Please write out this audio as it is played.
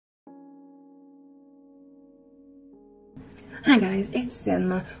Hi guys, it's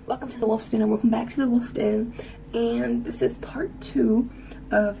Denma. Welcome to the Wolf's Den, or welcome back to the Wolf's Den. And this is part 2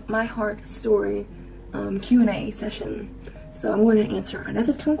 of my heart story Q&A session. So I'm going to answer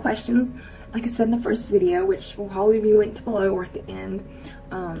another 10 questions, like I said in the first video, which will probably be linked below or at the end,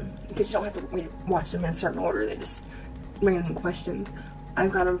 because you don't have to watch them in a certain order. They're just random questions.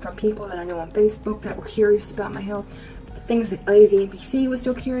 I've got them from people that I know on Facebook that were curious about my health, things that LazyNPC was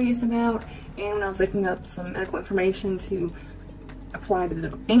still curious about, and when I was looking up some medical information to apply to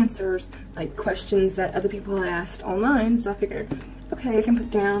the answers, like questions that other people had asked online. So I figured, okay, I can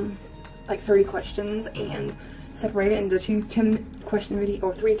put down like 30 questions and separate it into three 10 question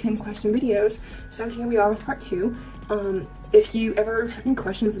videos. So here we are with part 2. If you ever have any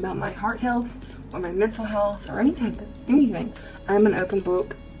questions about my heart health or my mental health or anything, I'm an open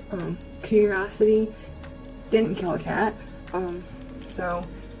book. Curiosity didn't kill a cat. So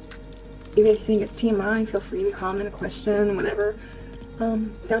even if you think it's TMI, feel free to comment a question, whatever,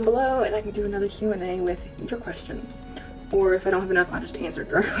 down below, and I can do another Q&A with your questions. Or if I don't have enough, I'll just answer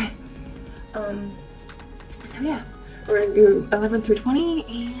directly. So yeah, we're gonna do 11 through 20,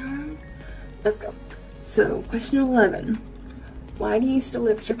 and let's go. So, question 11. Why do you still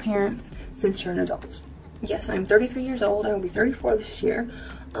live with your parents since you're an adult? Yes, I'm 33 years old. I will be 34 this year.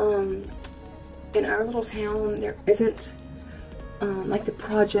 In our little town, there isn't like the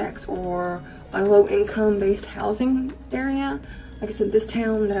projects or a low income based housing area. Like I said, this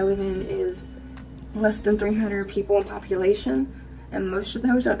town that I live in is less than 300 people in population, and most of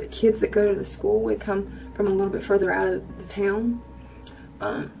those are the kids that go to the school. We come from a little bit further out of the town,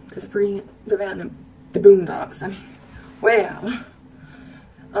 because we live out in the boondocks. I mean, way out.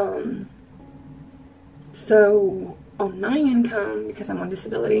 So on my income, because I'm on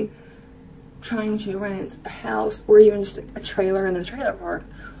disability, trying to rent a house or even just a trailer in the trailer park,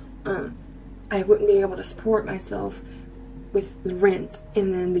 I wouldn't be able to support myself with the rent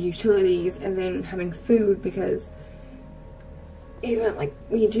and then the utilities and then having food, because even like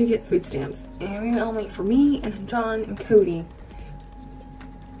we do get food stamps, and we only, for me and John and Cody,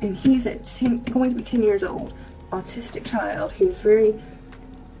 and he's going to be 10 years old, autistic child who's very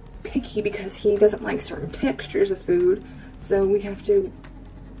picky because he doesn't like certain textures of food, so we have to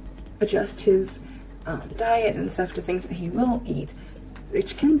adjust his diet and stuff to things that he will eat,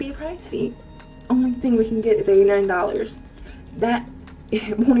 which can be pricey. Only thing we can get is $89. That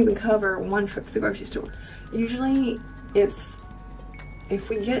it won't even cover one trip to the grocery store. Usually it's, if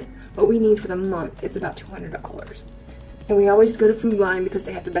we get what we need for the month, it's about $200. And we always go to Food Line because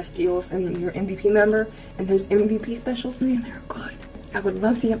they have the best deals, and you're an MVP member, and those MVP specials, man, they're good. I would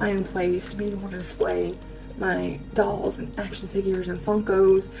love to get my own place to be able to display my dolls and action figures and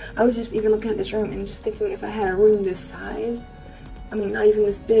Funkos. I was just even looking at this room and just thinking, if I had a room this size, I mean not even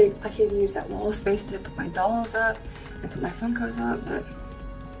this big, I could use that wall space to put my dolls up and put my Funkos up, but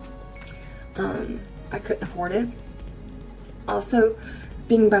I couldn't afford it. Also,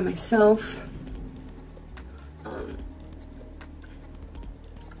 being by myself,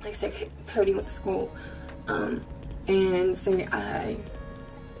 like say Cody went to school, and say I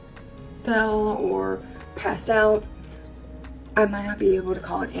fell or passed out, I might not be able to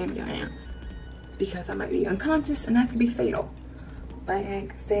call an ambulance because I might be unconscious, and that could be fatal.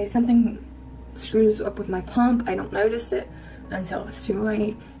 Like say something screws up with my pump, I don't notice it until it's too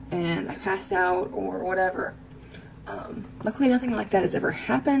late and I pass out or whatever. Luckily nothing like that has ever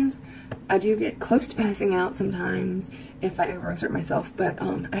happened. I do get close to passing out sometimes if I overexert myself, but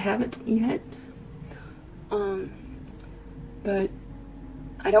I haven't yet. But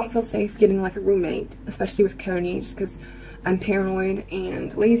I don't feel safe getting like a roommate, especially with Cody, just because I'm paranoid,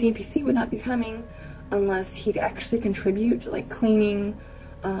 and LazyNPC would not be coming unless he'd actually contribute, like cleaning,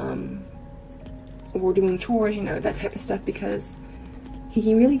 or doing chores, you know, that type of stuff, because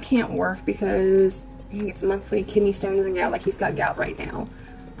he really can't work because he gets monthly kidney stones and gout, like he's got gout right now.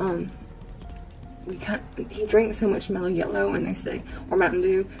 He drinks so much Mellow Yellow, and they say, or Mountain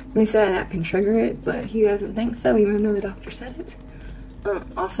Dew, they say that can trigger it, but he doesn't think so, even though the doctor said it.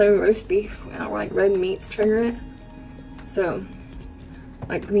 Also roast beef, or like red meats trigger it. So,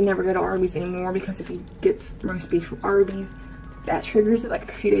 like, we never go to Arby's anymore because if he gets roast beef from Arby's, that triggers it. Like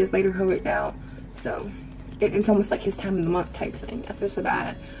a few days later he'll get out. So, it's almost like his time of the month type thing. I feel so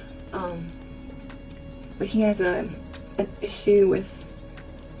bad. But he has an issue with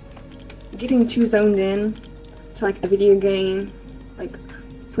getting too zoned in to like a video game. Like,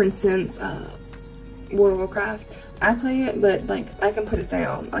 for instance, World of Warcraft. I play it, but like I can put it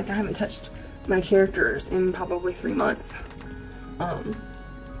down. Like I haven't touched my characters in probably 3 months.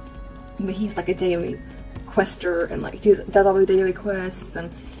 But he's like a daily quester and like does all the daily quests,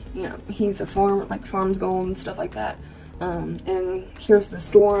 and you know, he's a farmer, like farms gold and stuff like that. and Here's the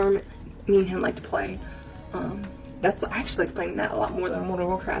Storm, me and him like to play. That's, I actually like playing that a lot more than World of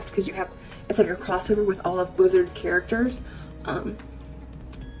Warcraft, because you have, it's like a crossover with all of Blizzard's characters. And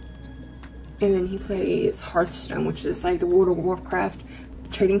then he plays Hearthstone, which is like the World of Warcraft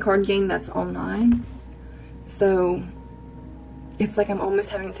trading card game that's online. So it's like I'm almost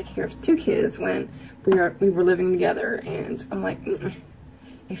having to take care of 2 kids when we were living together, and I'm like,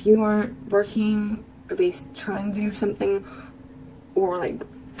 if you aren't working, at least trying to do something, or like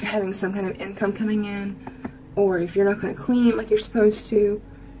having some kind of income coming in, or if you're not going to clean like you're supposed to,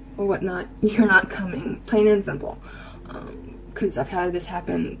 or whatnot, you're not coming, plain and simple. Because I've had this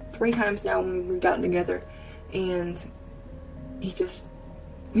happen 3 times now when we've gotten together, and he just,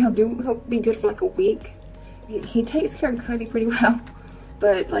 he'll be good for like a week. He takes care of Cody pretty well,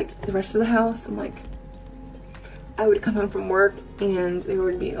 but like the rest of the house, I'm like, I would come home from work and there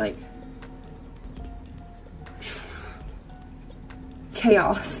would be like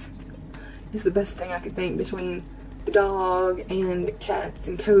chaos is the best thing I could think, between the dog and the cats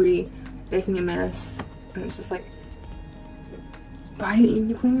and Cody making a mess. And it's just like, why didn't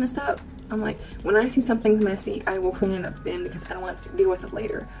you clean this up? I'm like, when I see something's messy, I will clean it up then, because I don't want to deal with it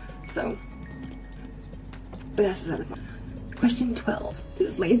later. So, but that's beside the point. Question 12.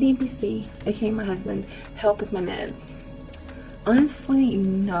 Does LazyNPC, aka my husband, help with my meds? Honestly,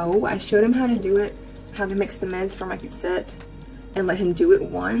 no. I showed him how to do it, how to mix the meds for my cassette, and let him do it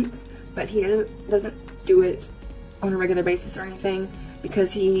once, but he doesn't do it on a regular basis or anything,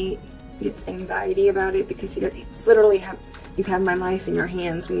 because he gets anxiety about it, because it's literally you have my life in your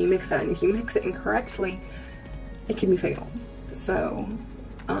hands when you mix that, and if you mix it incorrectly, it can be fatal. So,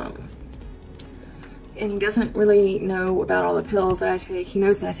 and he doesn't really know about all the pills that I take. He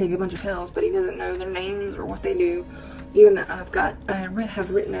knows that I take a bunch of pills, but he doesn't know their names or what they do. Even I have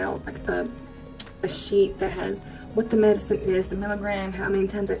written out like a sheet that has what the medicine is, the milligram, how many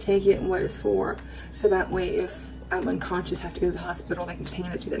times I take it, and what it's for. So that way, if I'm unconscious, have to go to the hospital, they can just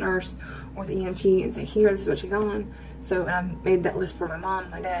hand it to the nurse or the EMT and say, here, this is what she's on. So, and I've made that list for my mom,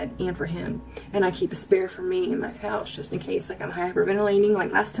 my dad, and for him. And I keep a spare for me in my pouch, just in case, like, I'm hyperventilating.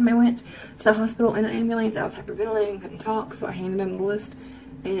 Like, last time I went to the hospital in an ambulance, I was hyperventilating, couldn't talk, so I handed him the list.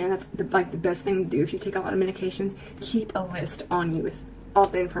 And that's, the best thing to do if you take a lot of medications. Keep a list on you with all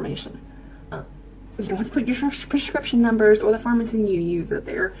the information. You don't have to put your prescription numbers or the pharmacy you use up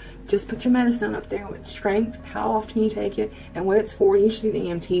there. Just put your medicine up there with strength, how often you take it, and what it's for. Usually the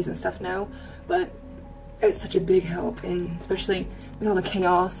EMTs and stuff know, but it's such a big help, and especially with all the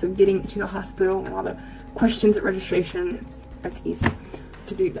chaos of getting to the hospital and all the questions at registration, it's easy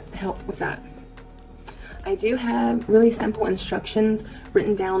to do that, help with that. I do have really simple instructions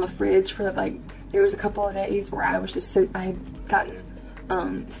written down on the fridge for, like, there was a couple of days where I was just I had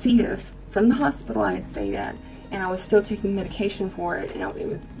gotten C. diff from the hospital I had stayed at, and I was still taking medication for it, and it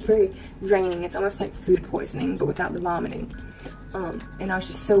was very draining. It's almost like food poisoning, but without the vomiting. And I was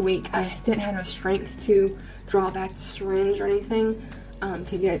just so weak. I didn't have no strength to draw back the syringe or anything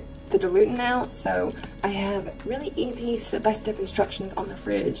to get the diluent out, so I have really easy step-by-step instructions on the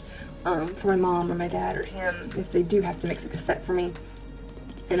fridge for my mom or my dad or him if they do have to mix a cassette for me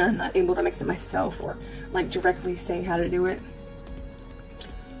and I'm not able to mix it myself or like directly say how to do it.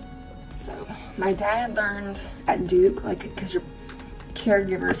 So my dad learned at Duke, like, because your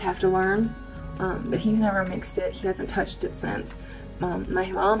caregivers have to learn, but he's never mixed it. He hasn't touched it since.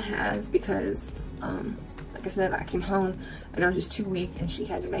 My mom has, because like I said, I came home and I was just too weak and she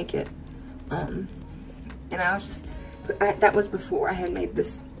had to make it. And I was just, that was before I had made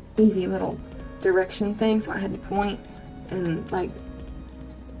this easy little direction thing, so I had to point, and like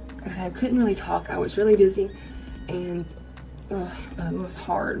I said, I couldn't really talk. I was really dizzy, and it was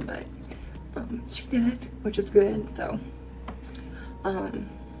hard, but she did it, which is good. So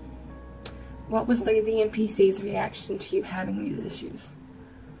what was LazyNPC's reaction to you having these issues?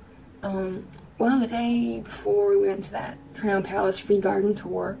 Well, the day before we went to that Crown Palace free garden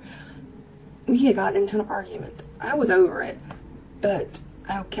tour, we had got into an argument. I was over it, but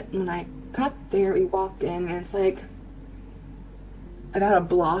when I got there, we walked in, and it's like about a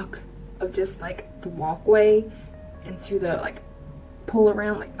block of just like the walkway into the like pull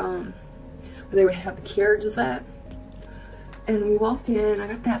around, like where they would have the carriages at. And we walked in, I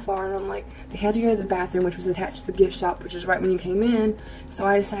got that far, and I'm like, they had to go to the bathroom, which was attached to the gift shop, which is right when you came in. So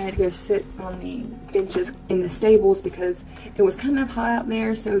I decided to go sit on the benches in the stables because it was kind of hot out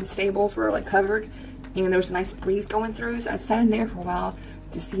there, so the stables were like covered, and there was a nice breeze going through. So I sat in there for a while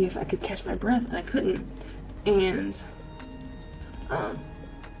to see if I could catch my breath, and I couldn't. And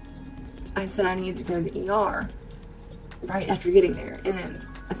I said I needed to go to the ER right after getting there. And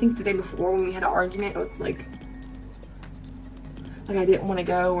I think the day before when we had an argument, it was like like I didn't want to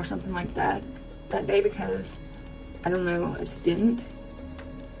go or something like that day because, I don't know, I just didn't.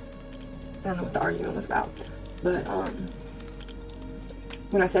 I don't know what the argument was about. But,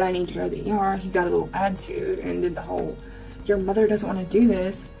 when I said I need to go to the ER, he got a little attitude and did the whole, your mother doesn't want to do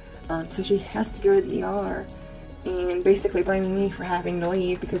this, so she has to go to the ER. And basically blaming me for having to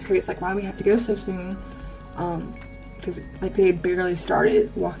leave because Cody's like, why do we have to go so soon? Because like they had barely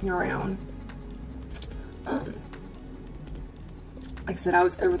started walking around. Like I said, I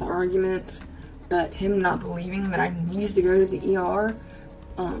was over the argument, but him not believing that I needed to go to the ER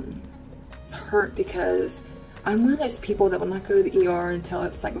hurt, because I'm one of those people that will not go to the ER until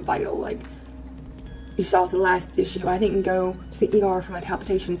it's like vital. Like you saw with the last issue, I didn't go to the ER for my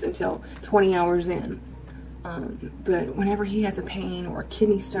palpitations until 20 hours in. But whenever he has a pain or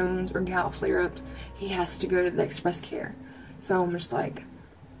kidney stones or gout flare-ups, he has to go to the express care. So I'm just like,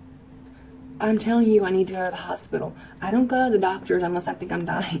 I'm telling you I need to go to the hospital. I don't go to the doctors unless I think I'm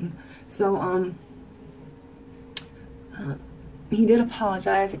dying. So, he did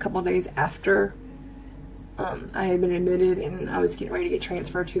apologize a couple of days after I had been admitted and I was getting ready to get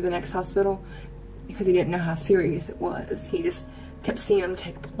transferred to the next hospital, because he didn't know how serious it was. He just kept seeing him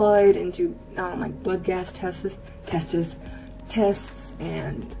take blood and do like blood gas tests,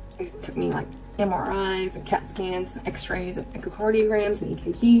 and it took me like MRIs and CAT scans and x-rays and echocardiograms and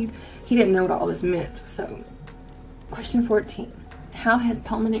EKGs. He didn't know what all this meant. So, question 14. How has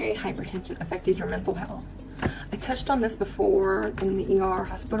pulmonary hypertension affected your mental health? I touched on this before in the ER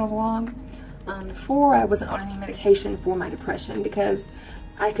hospital vlog. Before, I wasn't on any medication for my depression because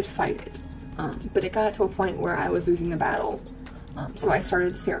I could fight it. But it got to a point where I was losing the battle. So I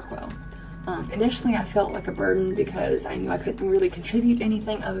started Seroquel. Initially, I felt like a burden because I knew I couldn't really contribute to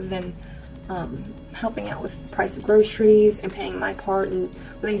anything other than helping out with the price of groceries and paying my part and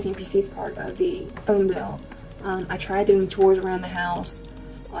LazyNPC's part of the phone bill. I tried doing chores around the house,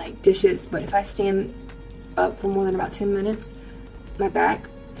 like dishes, but if I stand up for more than about 10 minutes, my back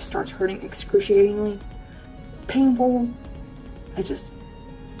starts hurting excruciatingly. Painful. It just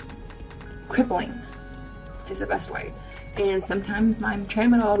crippling is the best way. And sometimes my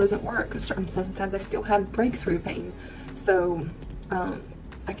tramadol doesn't work. Sometimes I still have breakthrough pain. So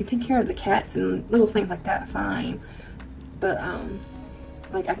I can take care of the cats and little things like that fine. But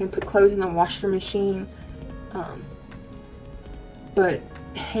like I can put clothes in the washer machine. But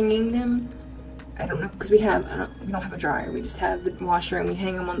hanging them, I don't know, because we don't have a dryer. We just have the washer and we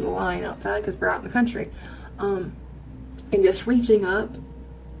hang them on the line outside because we're out in the country. And just reaching up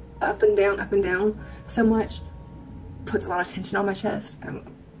and down so much puts a lot of tension on my chest. I don't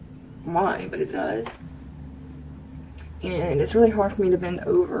know why, but it does. And it's really hard for me to bend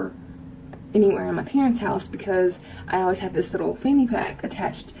over anywhere in my parents' house because I always have this little fanny pack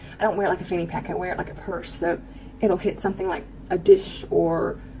attached. I don't wear it like a fanny pack, I wear it like a purse, so it'll hit something like a dish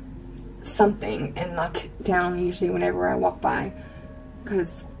or something and knock it down usually whenever I walk by,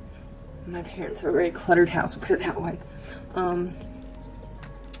 because my parents have a very cluttered house, we'll put it that way.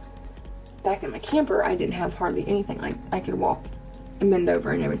 Back in my camper, I didn't have hardly anything. Like, I could walk and bend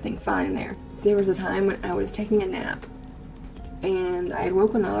over and everything fine in there. There was a time when I was taking a nap, and I had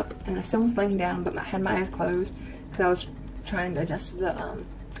woken up, and I still was laying down, but I had my eyes closed, because I was trying to adjust the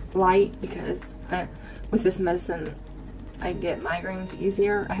light, because with this medicine, I get migraines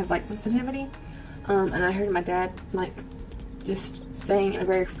easier. I have light sensitivity, and I heard my dad, like, just saying in a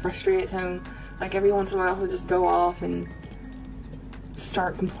very frustrated tone, like, every once in a while he'll just go off and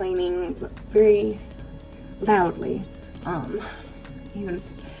start complaining very loudly. He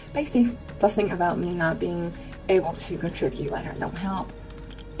was basically fussing about me not being able to contribute, like I don't help,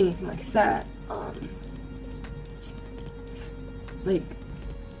 anything like that. Like,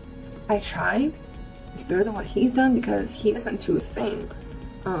 I tried. It's better than what he's done because he doesn't do a thing.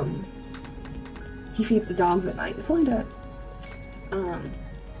 He feeds the dogs at night. That's all he does.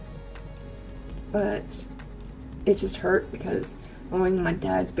 But it just hurt because knowing my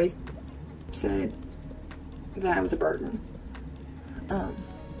dad's said that I was a burden.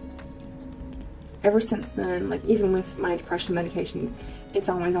 Ever since then, like even with my depression medications, it's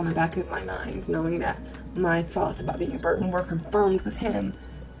always on the back of my mind, knowing that my thoughts about being a burden were confirmed with him.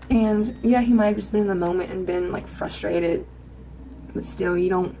 And yeah, he might have just been in the moment and been like frustrated, but still, you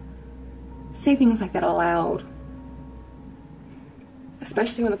don't say things like that aloud.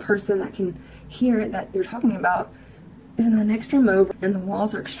 Especially when the person that can hear it that you're talking about is in the next room over and the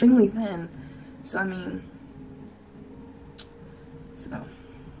walls are extremely thin. So, I mean,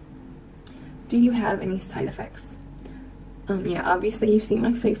 do you have any side effects? Yeah, obviously you've seen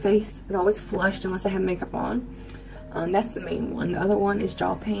my face is always flushed unless I have makeup on. That's the main one. The other one is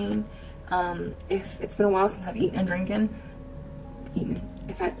jaw pain. If it's been a while since I've eaten and drinking, eaten.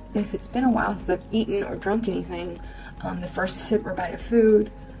 If it's been a while since I've eaten or drunk anything, the first sip or bite of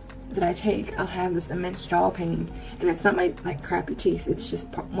food that I take, I'll have this immense jaw pain, and it's not my like crappy teeth. It's just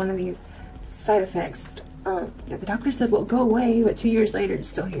one of these side effects that the doctor said will go away, but 2 years later it's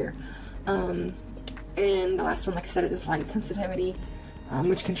still here. And the last one, like I said, is light sensitivity,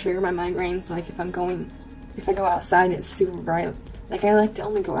 which can trigger my migraines. Like if I go outside and it's super bright, like I like to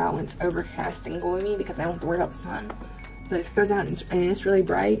only go out when it's overcast and gloomy because I don't have to worry about the sun. But if it goes out and it's really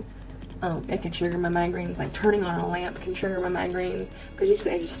bright, it can trigger my migraines. Like turning on a lamp can trigger my migraines, because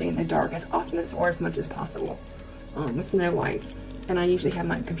usually I just stay in the dark as often or as much as possible with no lights. And I usually have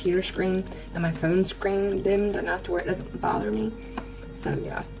my computer screen and my phone screen dimmed enough to where it doesn't bother me. So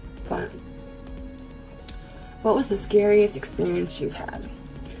yeah, fun. What was the scariest experience you've had?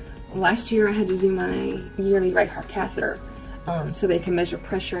 Last year I had to do my yearly right heart catheter, so they can measure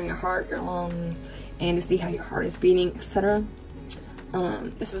pressure in your heart, your lungs, and to see how your heart is beating, etc.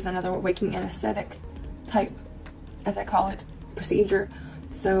 This was another waking anesthetic type, as I call it, procedure.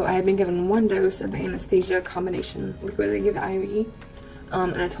 So I had been given 1 dose of the anesthesia combination liquid they give IV,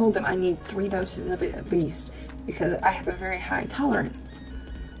 and I told them I need 3 doses of it at least, because I have a very high tolerance.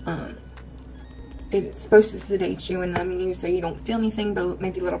 It's supposed to sedate you and numb you so you don't feel anything, but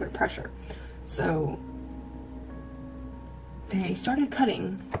maybe a little bit of pressure. So they started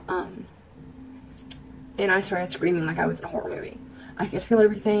cutting, and I started screaming like I was in a horror movie. I could feel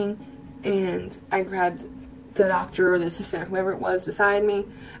everything, and I grabbed the doctor or the assistant or whoever it was beside me.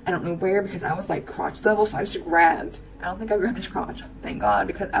 I don't know where, because I was like crotch level, so I just grabbed. I don't think I grabbed his crotch, thank God,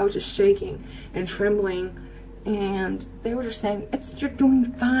 because I was just shaking and trembling, and they were just saying, you're doing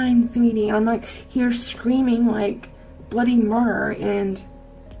fine, sweetie. And I'm like here screaming like bloody murder and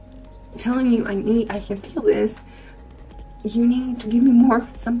telling you I can feel this. You need to give me more,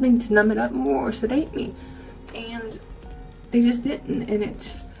 something to numb it up more or sedate me. And they just didn't, and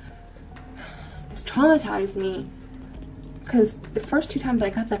it's traumatized me, because the first 2 times I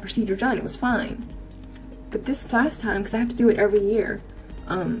got that procedure done, it was fine. But this last time, because I have to do it every year,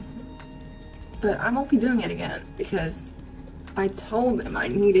 but I won't be doing it again, because I told them I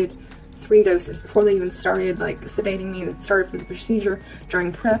needed 3 doses before they even started like sedating me. That started with the procedure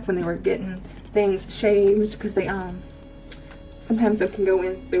during prep, when they were getting things shaved, because they sometimes they can go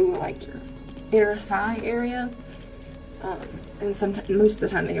in through like your inner thigh area, and sometimes, most of the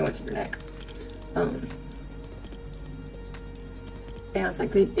time, they go into your neck. And it's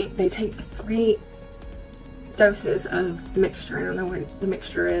like they take 3 doses of the mixture. I don't know what the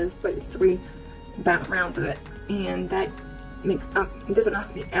mixture is, but it's 3 rounds of it, and that makes it doesn't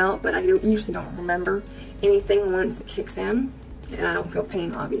knock me out, but I usually don't remember anything once it kicks in, and I don't feel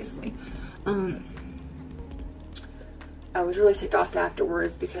pain, obviously. I was really ticked off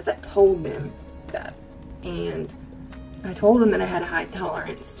afterwards, because I told them that, and I told them that I had a high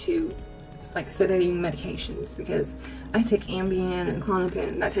tolerance to like sedating medications, because I take Ambien and Klonopin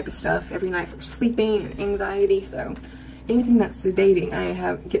and that type of stuff every night for sleeping and anxiety. So anything that's sedating,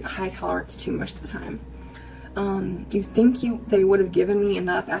 I get a high tolerance to most of the time. You think they would have given me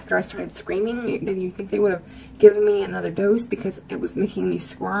enough after I started screaming? You think they would have given me another dose, because it was making me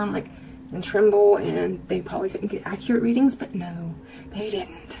squirm like and tremble, and they probably couldn't get accurate readings? But no, they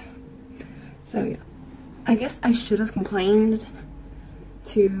didn't. So yeah, I guess I should have complained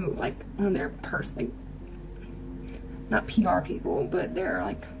to like one of their like, not PR people, but they're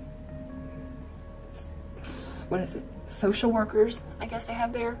like, what is it, social workers, I guess they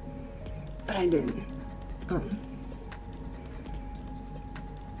have there, but I didn't.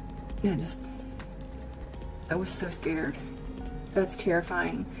 Yeah, I was so scared. That's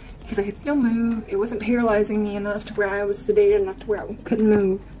terrifying, because I could still move. It wasn't paralyzing me enough to where I was sedated enough to where I couldn't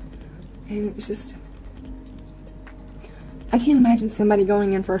move, and it was just, I can't imagine somebody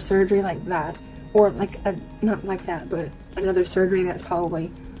going in for a surgery like that, or like not like that, but another surgery that's probably,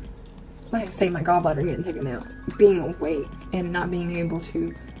 like say my gallbladder getting taken out, being awake and not being able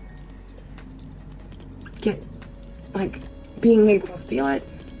to being able to feel it.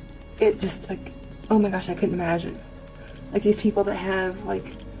 It just like, oh my gosh, I couldn't imagine. Like these people that have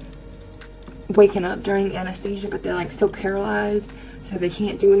like waking up during anesthesia, but they're like still paralyzed, so they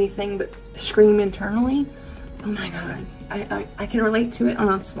can't do anything but scream internally. Oh my god, I can relate to it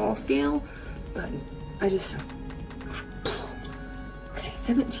on a small scale, but I just, okay,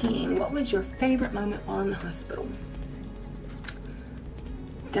 17, what was your favorite moment while in the hospital?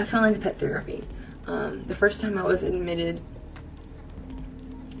 Definitely the pet therapy. The first time I was admitted,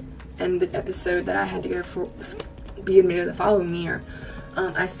 and the episode that I had to go be admitted the following year,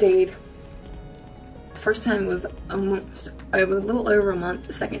 I stayed. The first time was a little over a month.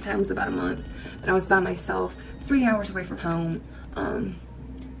 The second time was about a month. And I was by myself, 3 hours away from home, No,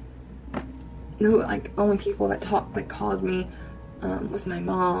 like, only people that called me was my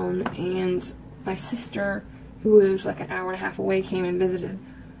mom and my sister, who lives like an hour and a half away, came and visited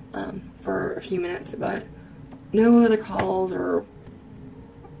for a few minutes, but no other calls or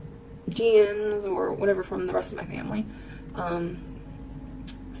DMs or whatever from the rest of my family.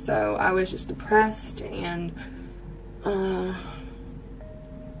 So I was just depressed and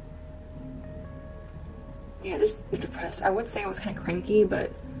yeah, just depressed. I would say I was kind of cranky,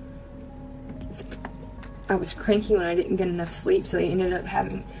 but I was cranky when I didn't get enough sleep, so they ended up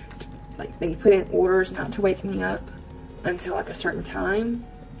having to, like, they put in orders not to wake me up until like a certain time,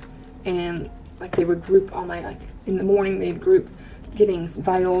 and like they would group all my, like, in the morning they'd group getting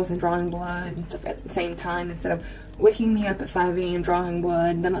vitals and drawing blood and stuff at the same time, instead of waking me up at 5 a.m. drawing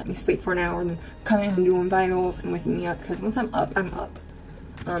blood and then let me sleep for an hour and then coming in and doing vitals and waking me up, because once I'm up, I'm up.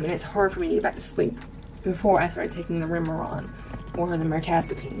 And it's hard for me to get back to sleep before I started taking the Remeron or the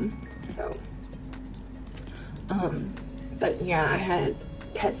mirtazapine. So, but yeah, I had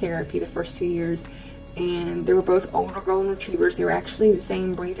pet therapy the first 2 years, and they were both older golden retrievers. They were actually the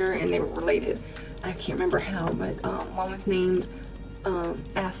same breeder and they were related. I can't remember how, but one was named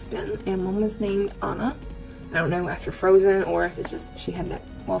Aspen and one was named Anna. I don't know, after Frozen, or if it's just she had that,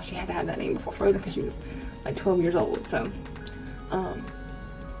 well, she had to have that name before Frozen because she was like 12 years old. So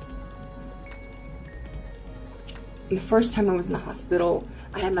the first time I was in the hospital,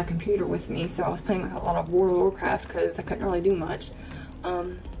 I had my computer with me, so I was playing with a lot of World of Warcraft because I couldn't really do much.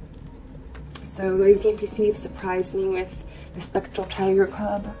 So LazyNPC surprised me with the Spectral Tiger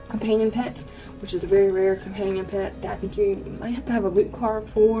Cub companion pet, which is a very rare companion pet that I think you might have to have a loot card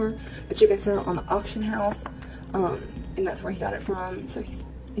for, but you can sell it on the auction house, and that's where he got it from. So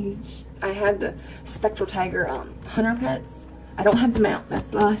I have the Spectral Tiger hunter pets. I don't have the mount, that's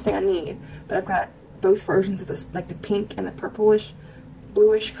the last thing I need, but I've got both versions of this, like the pink and the purplish,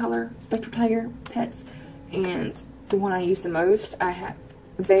 bluish color Spectral Tiger pets, and the one I use the most, I have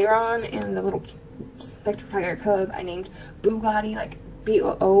Veyron, and the little Spectral Tiger Cub I named Bugatti, like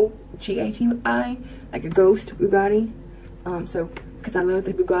B-O-O-G-A-T-I, like a ghost Bugatti, so, because I love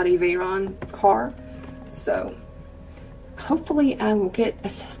the Bugatti Veyron car. So hopefully I will get a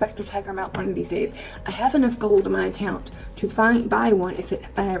Spectral Tiger mount one of these days. I have enough gold in my account to buy one if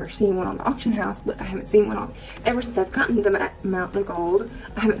I ever see one on the auction house, but I haven't seen one on, ever since I've gotten the amount of gold,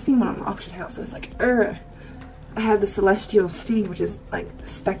 I haven't seen one on the auction house, so it's like, I have the Celestial Steed, which is like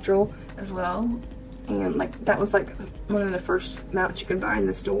spectral as well, and like that was like one of the first mounts you could buy in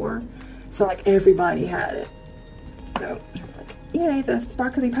the store, so like everybody had it. So it's like, yay, the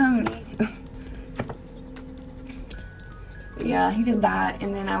sparkly pony. Yeah, he did that,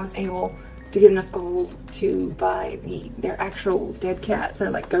 and then I was able to get enough gold to buy their actual dead cats. They're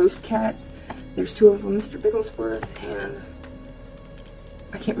like ghost cats. There's two of them, Mr. Bigglesworth and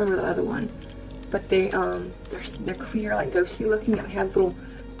I can't remember the other one. But they're clear, like ghosty looking, and they have little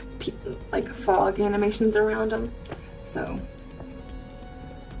like fog animations around them. So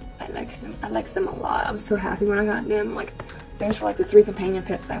I liked them a lot. I was so happy when I got them. Like, those were like the 3 companion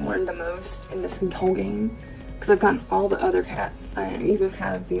pets I wanted the most in this whole game, because I've gotten all the other cats. I even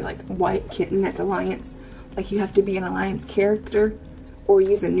have the like white kitten that's Alliance. Like, you have to be an Alliance character or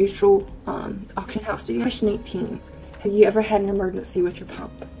use a neutral auction house to get. Question 18. Have you ever had an emergency with your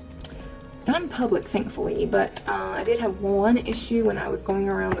pump? Not in public, thankfully, but I did have one issue when I was going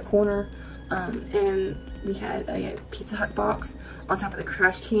around the corner, and we had a Pizza Hut box on top of the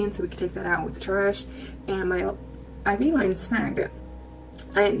trash can, so we could take that out with the trash, and my IV line snagged it.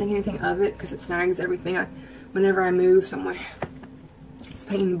 I didn't think anything of it because it snags everything whenever I move somewhere. It's a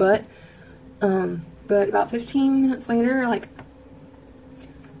pain in the butt. But about 15 minutes later, like,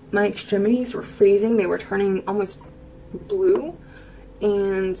 my extremities were freezing. They were turning almost blue,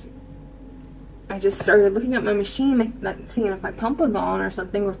 and I just started looking at my machine, like seeing if my pump was on or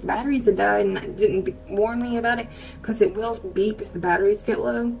something, or if the batteries had died, and it didn't warn me about it, because it will beep if the batteries get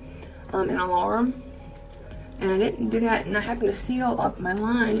low, an alarm. And I didn't do that, and I happened to feel up my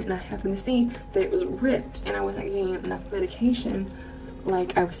line, and I happened to see that it was ripped, and I wasn't getting enough medication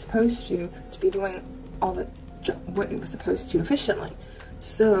like I was supposed to be doing all the what it was supposed to efficiently.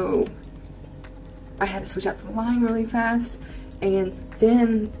 So I had to switch out the line really fast, and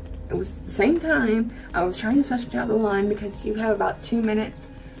then it was the same time I was trying to switch out the line, because you have about 2 minutes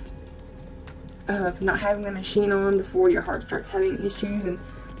of not having the machine on before your heart starts having issues and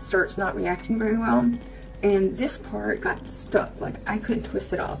starts not reacting very well. And this part got stuck, like I couldn't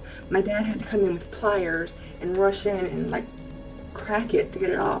twist it off. My dad had to come in with pliers and rush in and like crack it to get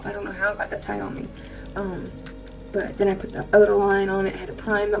it off. I don't know how it got that tight on me. But then I put the other line on it, I had to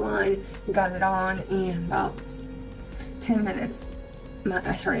prime the line, got it on, and about 10 minutes,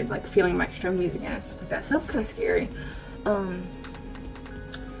 I started like feeling my extremities again and stuff like that. So that was kind of scary.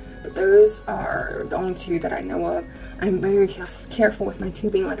 But those are the only two that I know of. I'm very careful with my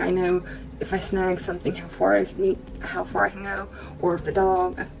tubing. Like, I know if I snag something, how far I can go, or if the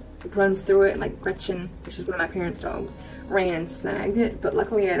dog runs through it. Like Gretchen, which is one of my parents' dogs, ran and snagged it. But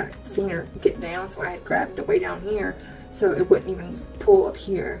luckily, I had seen her get down, so I had grabbed it way down here, so it wouldn't even pull up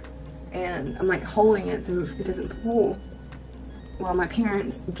here. And I'm like holding it so it doesn't pull, while my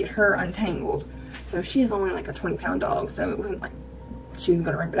parents get her untangled. So she's only like a 20-pound dog, so it wasn't like she was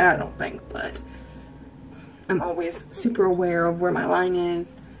gonna rip it out, I don't think. But I'm always super aware of where my line is,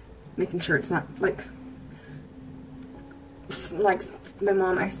 making sure it's not like my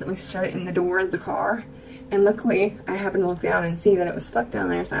mom accidentally shut it in the door of the car, and luckily I happened to look down and see that it was stuck down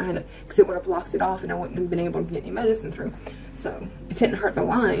there, so I had to, because it would have blocked it off and I wouldn't have been able to get any medicine through. So it didn't hurt the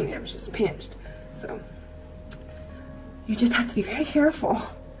line, it was just pinched. So you just have to be very careful.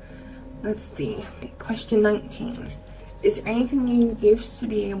 Let's see. Question 19. Is there anything you used to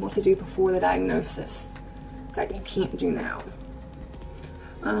be able to do before the diagnosis that you can't do now?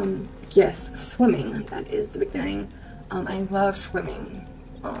 Yes, swimming. That is the big thing. I love swimming.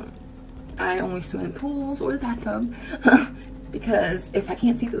 I only swim in pools or the bathtub because if I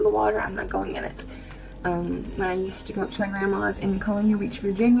can't see through the water, I'm not going in it. When I used to go up to my grandma's in Colonial Beach,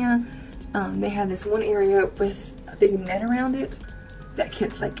 Virginia, they had this one area with a big net around it that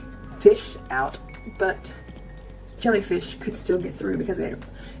kept like fish out, but jellyfish could still get through because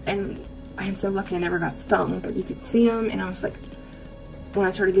and I am so lucky I never got stung, but you could see them. And I was like, when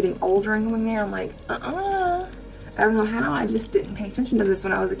I started getting older and going there, I'm like, I don't know how, I just didn't pay attention to this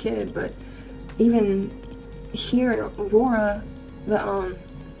when I was a kid. But even here in Aurora,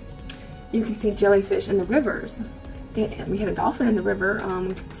 you can see jellyfish in the rivers. We had a dolphin in the river.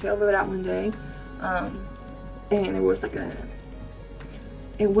 We took the sailboat out one day, and it was like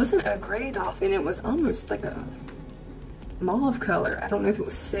it wasn't a gray dolphin, it was almost like a mauve color. I don't know if it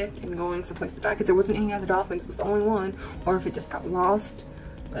was sick and going someplace to die, because there wasn't any other dolphins, it was the only one, or if it just got lost.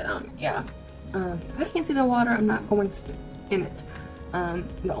 But yeah, if I can't see the water, I'm not going in it.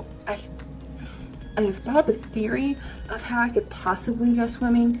 No, I've thought up a theory of how I could possibly go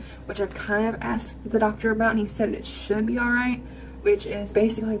swimming, which I've kind of asked the doctor about, and he said it should be alright, which is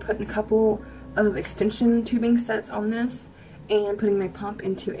basically putting a couple of extension tubing sets on this and putting my pump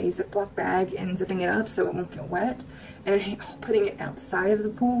into a Ziploc bag and zipping it up so it won't get wet, and putting it outside of the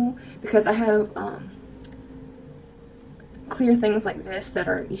pool, because I have clear things like this that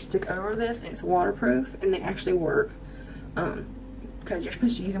are, you stick over this and it's waterproof, and they actually work, because you're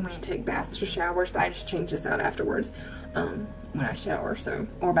supposed to use them when you take baths or showers, but I just change this out afterwards when I shower. So,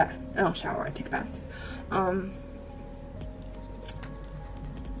 or bath, I don't shower, I take baths.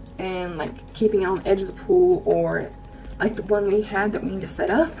 And like keeping it on the edge of the pool, or like the one we had that we need to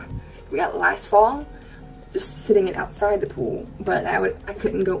set up, we got last fall, just sitting it outside the pool. But I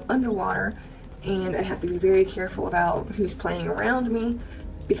couldn't go underwater, and I'd have to be very careful about who's playing around me,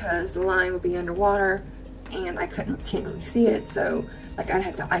 because the line would be underwater and I can't really see it. So like I'd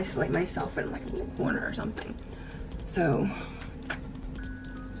have to isolate myself in like a little corner or something. So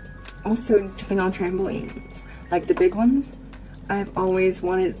also jumping on trampolines, like the big ones. I've always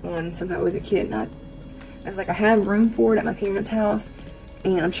wanted one since I was a kid. It's like I have room for it at my parents' house,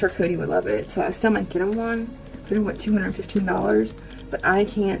 and I'm sure Cody would love it, so I still might get him one. They're what, $215, but I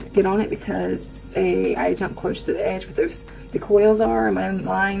can't get on it because I jump close to the edge where the coils are, and my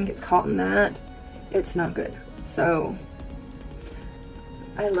line gets caught in that. It's not good. So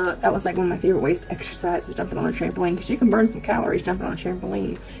that was like one of my favorite ways to exercise, was jumping on a trampoline, because you can burn some calories jumping on a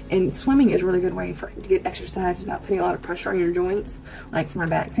trampoline, and swimming is a really good way to get exercise without putting a lot of pressure on your joints. Like for my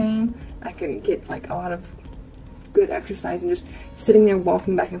back pain, I can get like a lot of good exercise and just sitting there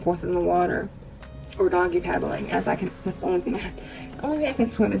walking back and forth in the water, or doggy paddling, as I can. That's the only thing I can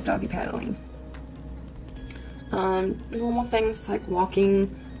swim is doggy paddling. Normal things like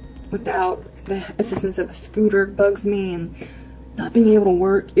walking without the assistance of a scooter bugs me, and not being able to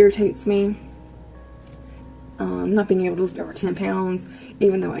work irritates me. Not being able to lift over 10 pounds,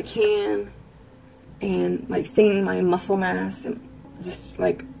 even though I can. And like seeing my muscle mass and just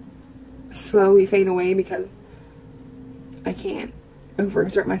like slowly fade away because I can't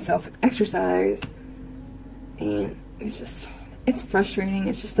overexert myself with exercise. And it's frustrating.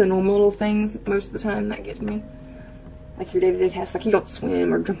 It's just the normal little things most of the time that get to me. Like your day-to-day tasks, like you don't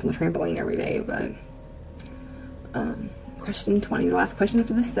swim or jump on the trampoline every day, but question 20, the last question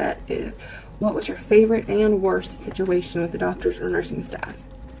for this set is, what was your favorite and worst situation with the doctors or nursing staff?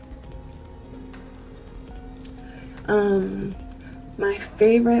 My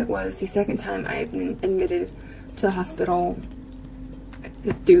favorite was the second time I had been admitted to the hospital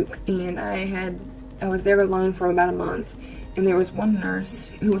at Duke, and I was there alone for about a month, and there was one nurse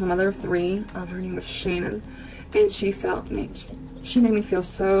who was a mother of 3. Her name was Shannon, and she made me feel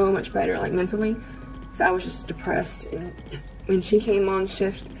so much better, like mentally, because I was just depressed. And when she came on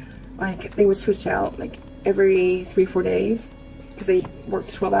shift, like they would switch out like every 3-4 days, because they worked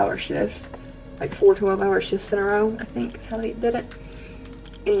 12-hour shifts, like 4 12-hour shifts in a row, I think is how they did it.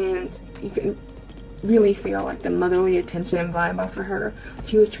 And you could really feel like the motherly attention and vibe off of her.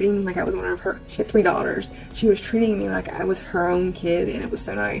 She was treating me like I was one of her. She had 3 daughters. She was treating me like I was her own kid, and it was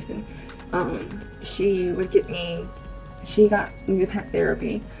so nice. And she got me the pet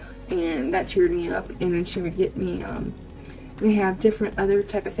therapy, and that cheered me up. And then she would get me, they have different other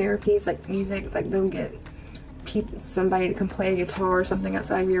type of therapies, like music, like they'll get somebody to come play a guitar or something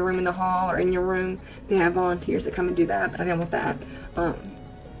outside of your room in the hall or in your room. They have volunteers that come and do that, but I didn't want that.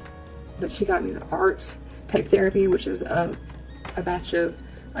 But she got me the art type therapy, which is a batch of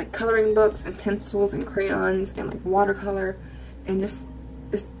like coloring books and pencils and crayons and like watercolor, and just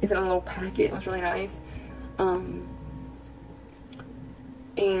it's in a little packet. It was really nice.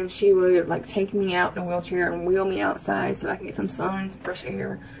 And she would like take me out in a wheelchair and wheel me outside so I can get some sun, some fresh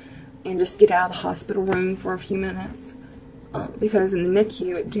air, and just get out of the hospital room for a few minutes. Because in the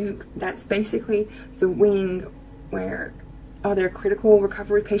NICU at Duke, that's basically the wing where all their critical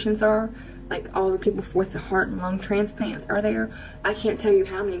recovery patients are. Like all the people with the heart and lung transplants are there. I can't tell you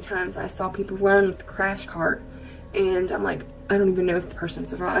how many times I saw people run with the crash cart, and I'm like, I don't even know if the person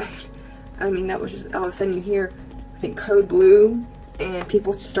survived. I mean, that was just, all of a sudden you hear, I think, code blue, and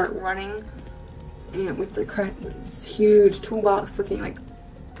people start running, and with this huge toolbox looking like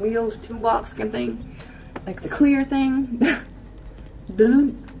wheels, toolbox kind of thing, like the clear thing.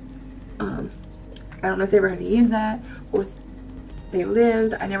 I don't know if they ever had to use that, or if they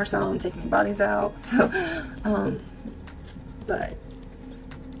lived. I never saw them taking bodies out, so, but,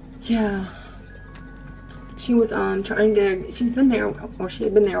 yeah. She was, she's been there, or she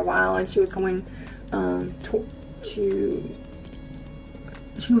had been there a while, and she was going,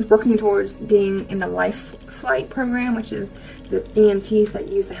 she was working towards being in the life flight program, which is the EMTs that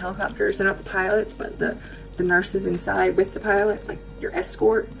use the helicopters. They're not the pilots, but the nurses inside with the pilots, like your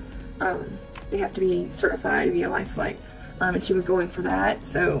escort. They have to be certified to be a life flight, and she was going for that.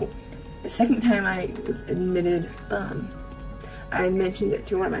 So the second time I was admitted, I mentioned it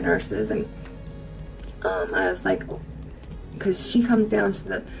to one of my nurses, and I was like, because she comes down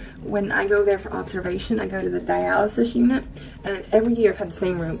to when I go there for observation, I go to the dialysis unit, and every year I've had the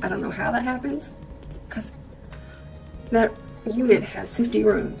same room. I don't know how that happens, because that unit has 50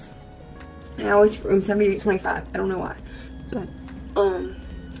 rooms, and I always room 70 to 25. I don't know why, but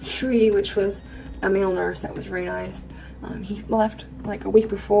Shri, which was a male nurse that was very nice, he left like a week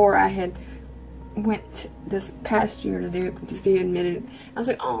before I had went this past year to Duke to be admitted. I was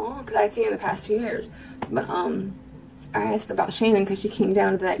like, oh, because I see her in the past 2 years, but I asked about Shannon because she came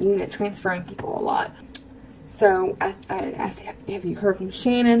down to that unit transferring people a lot. So I asked, have you heard from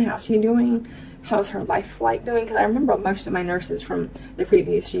Shannon? How's she doing? How's her life flight doing? Because I remember most of my nurses from the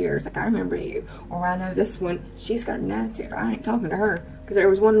previous years. Like, I remember you. Or I know this one, she's got an attitude. I ain't talking to her. Because there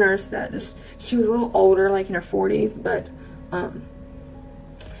was one nurse that she was a little older, like in her 40s, but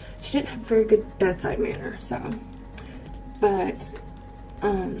she didn't have very good bedside manner. So, but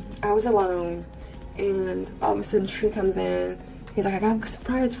I was alone. And all of a sudden, Shri comes in. He's like, I got a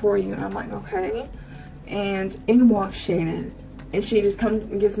surprise for you. And I'm like, okay. And in walks Shannon. And she just comes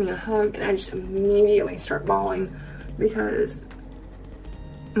and gives me a hug. And I just immediately start bawling. Because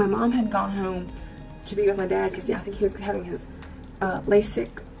my mom had gone home to be with my dad. Because I think he was having his LASIK,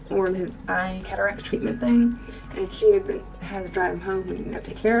 or his eye cataract treatment thing. And she had to drive him home and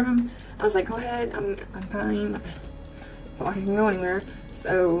take care of him. I was like, go ahead. I'm fine. Well, I can go anywhere.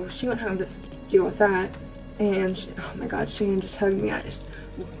 So she went home to deal with that, and oh my god, Shannon just hugged me. I just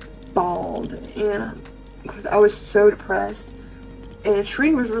bawled, and because I was so depressed. And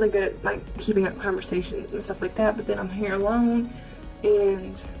Shri was really good at like keeping up conversations and stuff like that, but then I'm here alone,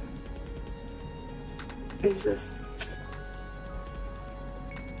 and it's just,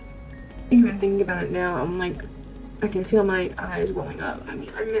 even thinking about it now, I'm like, I can feel my eyes welling up. I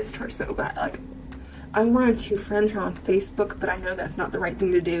mean, I missed her so bad. Like, I wanted to friend her on Facebook, but I know that's not the right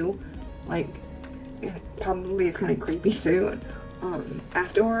thing to do. Like, it probably is kind of creepy too,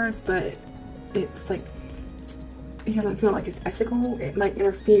 afterwards, but it's like, it doesn't feel like it's ethical. It might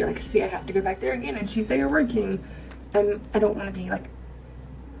interfere. Like, see, I have to go back there again, and she's there working, and I don't want to be like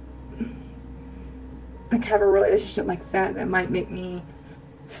have a relationship like that might make me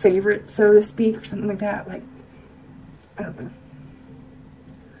favorite, so to speak, or something like that. Like, I don't know.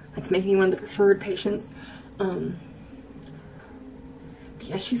 Like, make me one of the preferred patients. Yeah,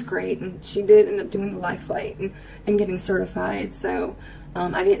 she's great, and she did end up doing the life flight and getting certified. So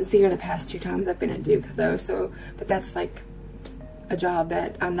I didn't see her the past 2 times I've been at Duke though. So, but that's like a job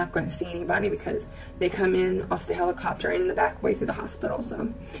that I'm not going to see anybody because they come in off the helicopter and in the back way through the hospital,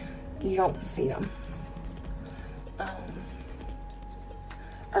 so you don't see them.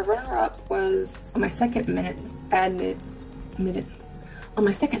 Our runner-up was on my second on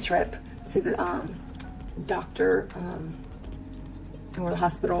my second trip to the doctor, or the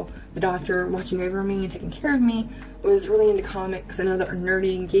hospital. The doctor watching over me and taking care of me was really into comics and other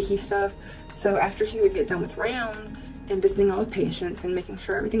nerdy and geeky stuff. So after he would get done with rounds and visiting all the patients and making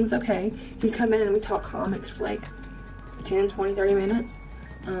sure everything was okay, he'd come in and we'd talk comics for like 10, 20, 30 minutes.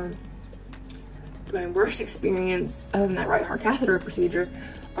 My worst experience other than that right heart catheter procedure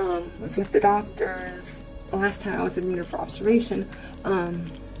was with the doctors. Last time I was admitted for observation, my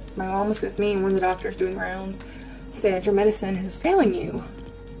mom was with me, and one of the doctors doing rounds said, "Your medicine is failing you."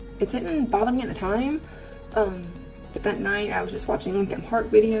 It didn't bother me at the time, but that night I was just watching Linkin Park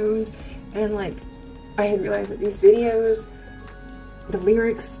videos, and like I had realized that these videos, the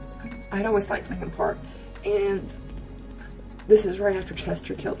lyrics, I'd always liked Linkin Park, and this is right after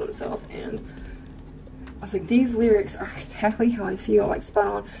Chester killed himself, and I was like, these lyrics are exactly how I feel, like spot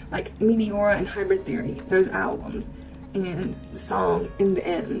on, like Meteora and Hybrid Theory, those albums, and the song In the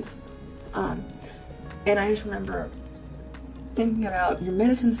End. And I just remember thinking about, your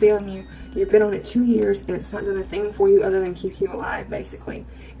medicine's failing you, you've been on it 2 years, and it's not doing a thing for you other than keep you alive, basically.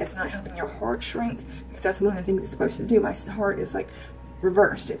 It's not helping your heart shrink, because that's one of the things it's supposed to do. My heart is like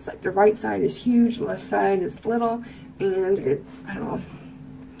reversed. It's like the right side is huge, the left side is little, and I don't know.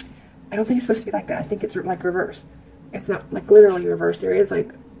 I don't think it's supposed to be like that. I think it's like reversed. It's not like literally reversed. There is like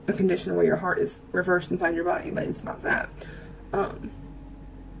a condition where your heart is reversed inside your body, but it's not that.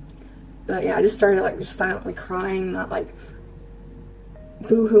 But yeah, I just started like just silently crying, not like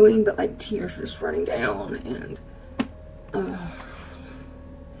boo-hooing, but like tears just running down, and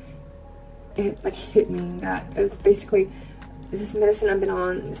it like hit me that it was basically this medicine I've been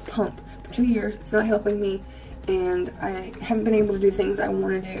on, this pump for 2 years. It's not helping me, and I haven't been able to do things I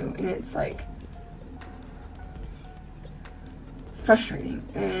want to do, and it's like frustrating,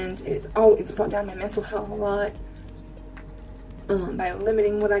 and it's brought down my mental health a lot by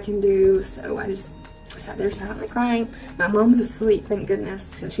limiting what I can do. So I just sat there silently crying. My mom was asleep, thank goodness,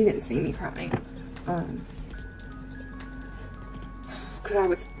 so she didn't see me crying. Because I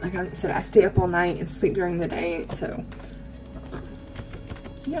would, like I said, I stay up all night and sleep during the day, so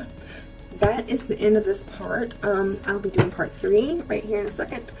yeah. That is the end of this part. I'll be doing part 3 right here in a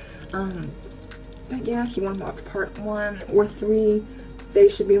second. But yeah, if you want to watch part 1 or 3, they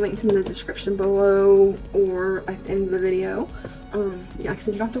should be linked in the description below or at the end of the video. Yeah, because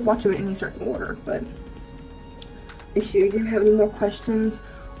you don't have to watch them in any certain order, but if you do have any more questions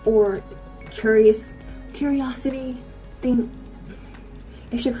or curiosity thing,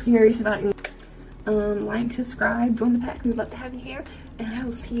 if you're curious about any, like, subscribe, join the pack. We'd love to have you here, and I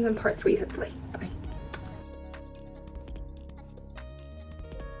will see you in part 3 hopefully. Bye.